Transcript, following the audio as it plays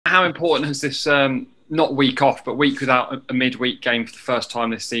how important has this not week off, but week without a midweek game for the first time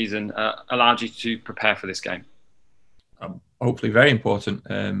this season allowed you to prepare for this game? Hopefully very important.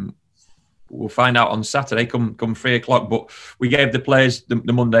 We'll find out on Saturday, come 3 o'clock. But we gave the players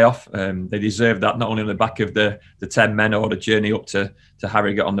the Monday off. They deserve that, not only on the back of the 10 men or the journey up to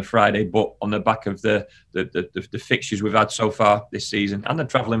Harrogate on the Friday, but on the back of the fixtures we've had so far this season and the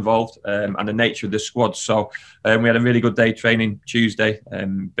travel involved and the nature of the squad. So we had a really good day training Tuesday,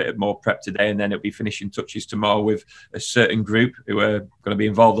 bit more prep today, and then it'll be finishing touches tomorrow with a certain group who are going to be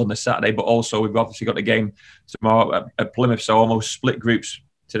involved on the Saturday. But also we've obviously got the game tomorrow at Plymouth, so almost split groups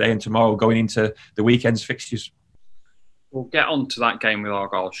today and tomorrow going into the weekend's fixtures. We'll get on to that game with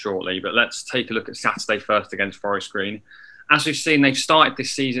Argyle shortly, but let's take a look at Saturday first against Forest Green. As we've seen, they've started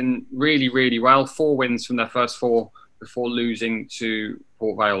this season really, really well. 4 wins from their first 4 before losing to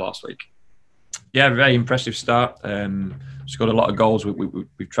Port Vale last week. Yeah, very impressive start. Scored a lot of goals.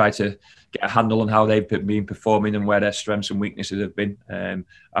 We've tried to get a handle on how they've been performing and where their strengths and weaknesses have been.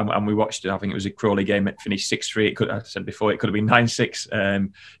 And we watched it. I think it was a Crawley game. It finished 6-3. I said before, it could have been 9-6.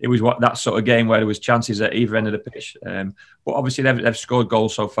 It was that sort of game where there was chances at either end of the pitch. But obviously they've scored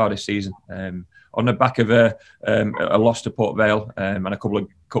goals so far this season. On the back of a loss to Port Vale and a couple of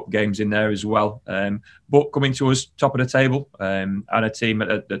cup games in there as well. But coming to us top of the table and a team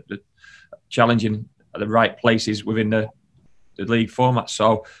at the challenging at the right places within the league format.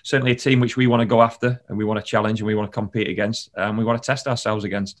 So certainly a team which we want to go after and we want to challenge and we want to compete against and we want to test ourselves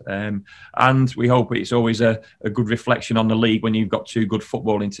against. And we hope it's always a good reflection on the league when you've got 2 good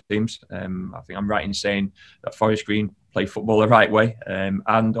footballing teams. I think I'm right in saying that Forest Green play football the right way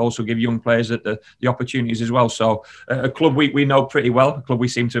and also give young players the opportunities as well. So a club we know pretty well, a club we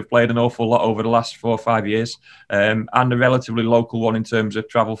seem to have played an awful lot over the last 4 or 5 years and a relatively local one in terms of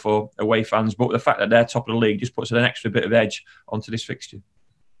travel for away fans. But the fact that they're top of the league just puts an extra bit of edge onto this fixture.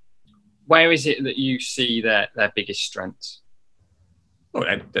 Where is it that you see their biggest strengths? Well,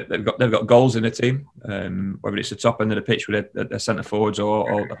 they've got goals in the team, whether it's the top end of the pitch with their centre forwards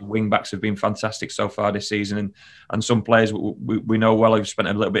or wing backs have been fantastic so far this season, and some players we know well who've spent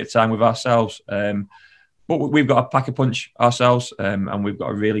a little bit of time with ourselves. But we've got to pack a punch ourselves and we've got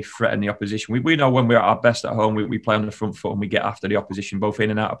to really threaten the opposition. We know when we're at our best at home, we play on the front foot and we get after the opposition, both in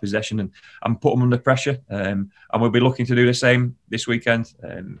and out of possession and put them under pressure. And we'll be looking to do the same this weekend.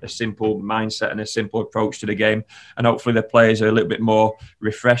 A simple mindset and a simple approach to the game. And hopefully the players are a little bit more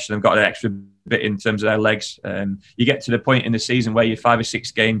refreshed and have got an extra bit in terms of their legs. You get to the point in the season where you're 5 or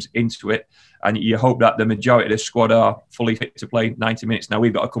 6 games into it and you hope that the majority of the squad are fully fit to play 90 minutes. Now,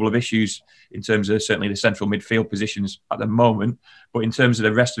 we've got a couple of issues in terms of certainly the central midfield positions at the moment, but in terms of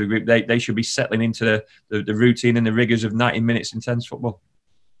the rest of the group, they should be settling into the routine and the rigours of 90 minutes intense football.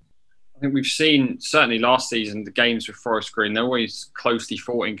 I think we've seen, certainly last season, the games with Forest Green, they're always closely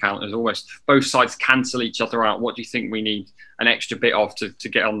fought encounters, almost both sides cancel each other out. What do you think we need an extra bit of to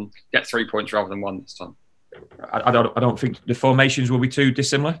get 3 points rather than 1 this time? I don't think the formations will be too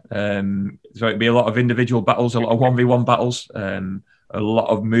dissimilar. So it'll be a lot of individual battles, a lot of 1v1 battles, a lot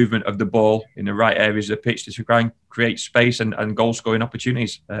of movement of the ball in the right areas of the pitch to try and create space and goal-scoring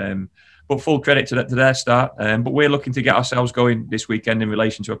opportunities. But full credit to their start. But we're looking to get ourselves going this weekend in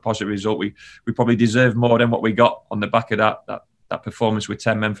relation to a positive result. We probably deserve more than what we got on the back of that performance with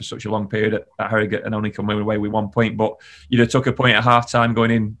 10 men for such a long period at Harrogate and only coming away with 1 point. But you'd have took a point at half-time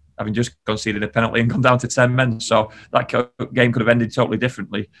going in, having just conceded a penalty and gone down to 10 men. So that game could have ended totally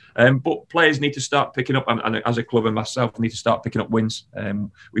differently. But players need to start picking up, and as a club and myself, need to start picking up wins.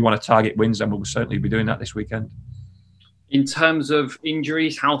 We want to target wins, and we'll certainly be doing that this weekend. In terms of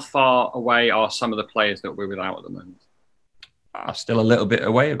injuries, how far away are some of the players that we're without at the moment? Still a little bit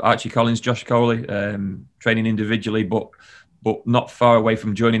away. Archie Collins, Josh Coley, training individually, but not far away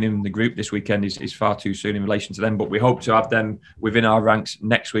from joining in the group this weekend is far too soon in relation to them. But we hope to have them within our ranks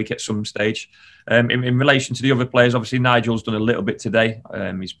next week at some stage. In relation to the other players, obviously Nigel's done a little bit today.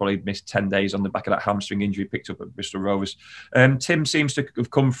 He's probably missed 10 days on the back of that hamstring injury picked up at Bristol Rovers. Tim seems to have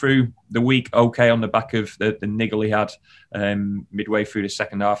come through the week okay on the back of the niggle he had midway through the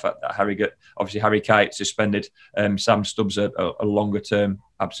second half at Harrogate. Obviously Harry Kite suspended. Sam Stubbs a longer term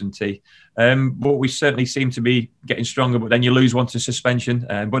absentee. But we certainly seem to be getting stronger, but then you lose one to suspension,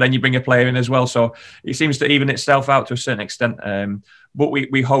 but then you bring a player in as well. So it seems to even itself out to a certain extent. But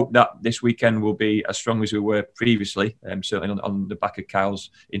we hope that this weekend will be as strong as we were previously, certainly on the back of Kyle's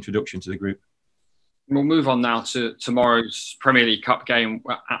introduction to the group. We'll move on now to tomorrow's Premier League Cup game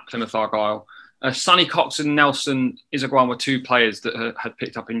at Plymouth Argyle. Sonny Cox and Nelson Isagwan were 2 players that had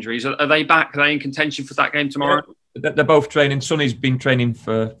picked up injuries. Are they back? Are they in contention for that game tomorrow? They're both training. Sonny's been training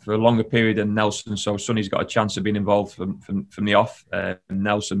for a longer period than Nelson, so Sonny's got a chance of being involved from the off.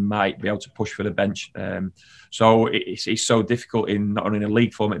 Nelson might be able to push for the bench. So it's so difficult in not only in the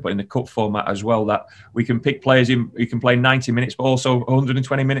league format but in the cup format as well, that we can pick players in who can play 90 minutes but also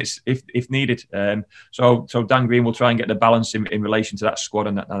 120 minutes if needed. So Dan Green will try and get the balance in relation to that squad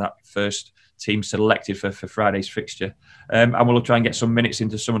and that first team selected for Friday's fixture. And we'll try and get some minutes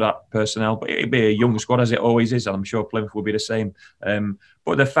into some of that personnel. But it'll be a young squad, as it always is, and I'm sure Plymouth will be the same.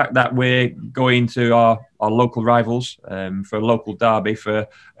 But the fact that we're going to our local rivals for a local derby, for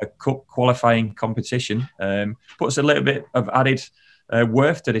a cup qualifying competition, puts a little bit of added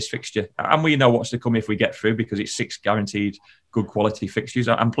worth to this fixture. And we know what's to come if we get through, because it's 6 guaranteed good quality fixtures,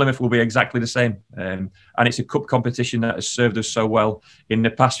 and Plymouth will be exactly the same. And it's a cup competition that has served us so well in the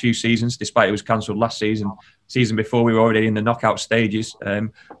past few seasons, despite it was cancelled last season. Season before, we were already in the knockout stages.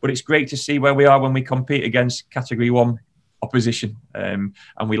 But it's great to see where we are when we compete against Category 1 opposition. And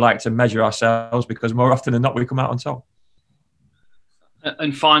we like to measure ourselves, because more often than not, we come out on top.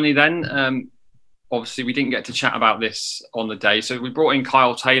 And finally then, obviously we didn't get to chat about this on the day, so we brought in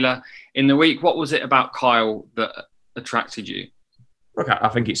Kyle Taylor in the week. What was it about Kyle that attracted you? Look, I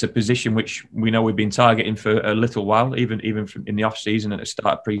think it's a position which we know we've been targeting for a little while, even from in the off-season and at the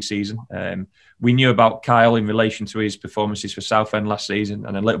start of pre-season. We knew about Kyle in relation to his performances for Southend last season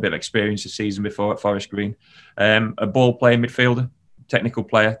and a little bit of experience the season before at Forest Green. A ball-playing midfielder, technical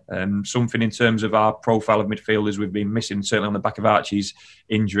player, something in terms of our profile of midfielders we've been missing, certainly on the back of Archie's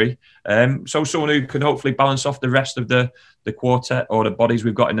injury. So someone who can hopefully balance off the rest of the quartet or the bodies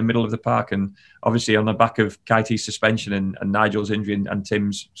we've got in the middle of the park. And obviously on the back of Kitey's suspension and Nigel's injury and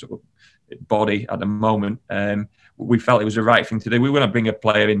Tim's sort of body at the moment, we felt it was the right thing to do. We were going to bring a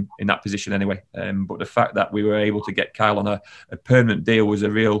player in that position anyway. But the fact that we were able to get Kyle on a permanent deal was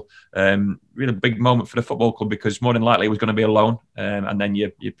a real big moment for the football club, because more than likely it was going to be a loan. And then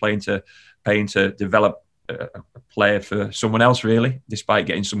you're paying to develop a player for someone else, really, despite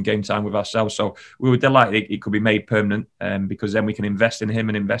getting some game time with ourselves. So we were delighted it could be made permanent, because then we can invest in him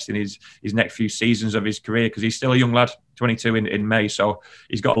and invest in his next few seasons of his career, because he's still a young lad, 22 in May, so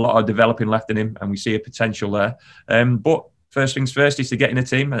he's got a lot of developing left in him, and we see a potential there. But first things first is to get in a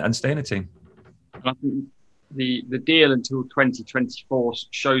team and stay in a team. I think the deal until 2024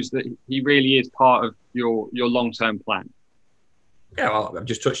 shows that he really is part of your long-term plan. Yeah, well, I've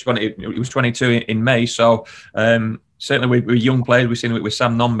just touched upon it. He was 22 in May, so certainly we're young players. We've seen it with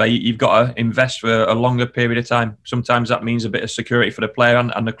Sam Nombe. You've got to invest for a longer period of time. Sometimes that means a bit of security for the player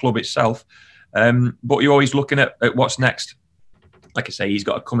and the club itself. But you're always looking at what's next. Like I say, he's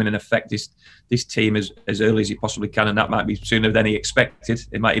got to come in and affect this team as early as he possibly can, and that might be sooner than he expected.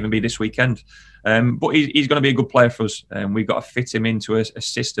 It might even be this weekend. But he's going to be a good player for us. We've got to fit him into a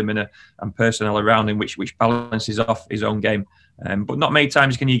system and personnel around him which balances off his own game. But not many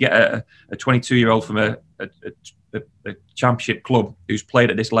times can you get a 22-year-old from a championship club who's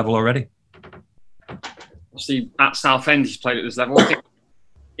played at this level already. Obviously, at Southend, he's played at this level.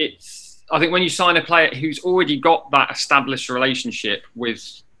 I think when you sign a player who's already got that established relationship with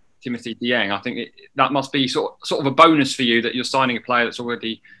Timothy Dieng, I think that must be sort of a bonus for you, that you're signing a player that's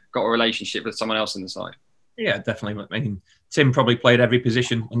already got a relationship with someone else in the side. Yeah, definitely. I mean, Tim probably played every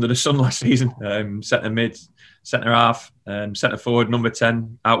position under the sun last season. Centre mid, centre half, centre forward, number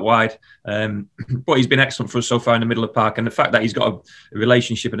 10, out wide. But he's been excellent for us so far in the middle of the park. And the fact that he's got a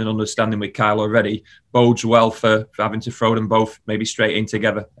relationship and an understanding with Kyle already bodes well for having to throw them both maybe straight in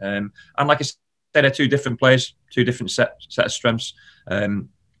together. And like I said, they're two different players, two different set of strengths. And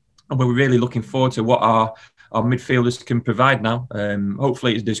we're really looking forward to what our midfielders can provide now.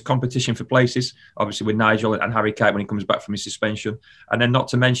 Hopefully there's competition for places, obviously with Nigel and Harry Kite when he comes back from his suspension. And then not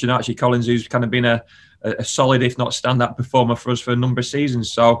to mention Archie Collins, who's kind of been a solid, if not stand-up performer for us for a number of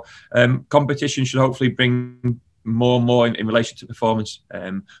seasons. So competition should hopefully bring more and more in relation to performance.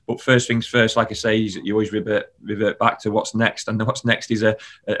 But first things first, like I say, you always revert back to what's next. And what's next is a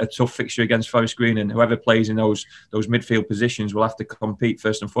tough fixture against Forest Green. And whoever plays in those midfield positions will have to compete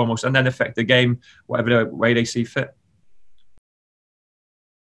first and foremost, and then affect the game whatever way they see fit.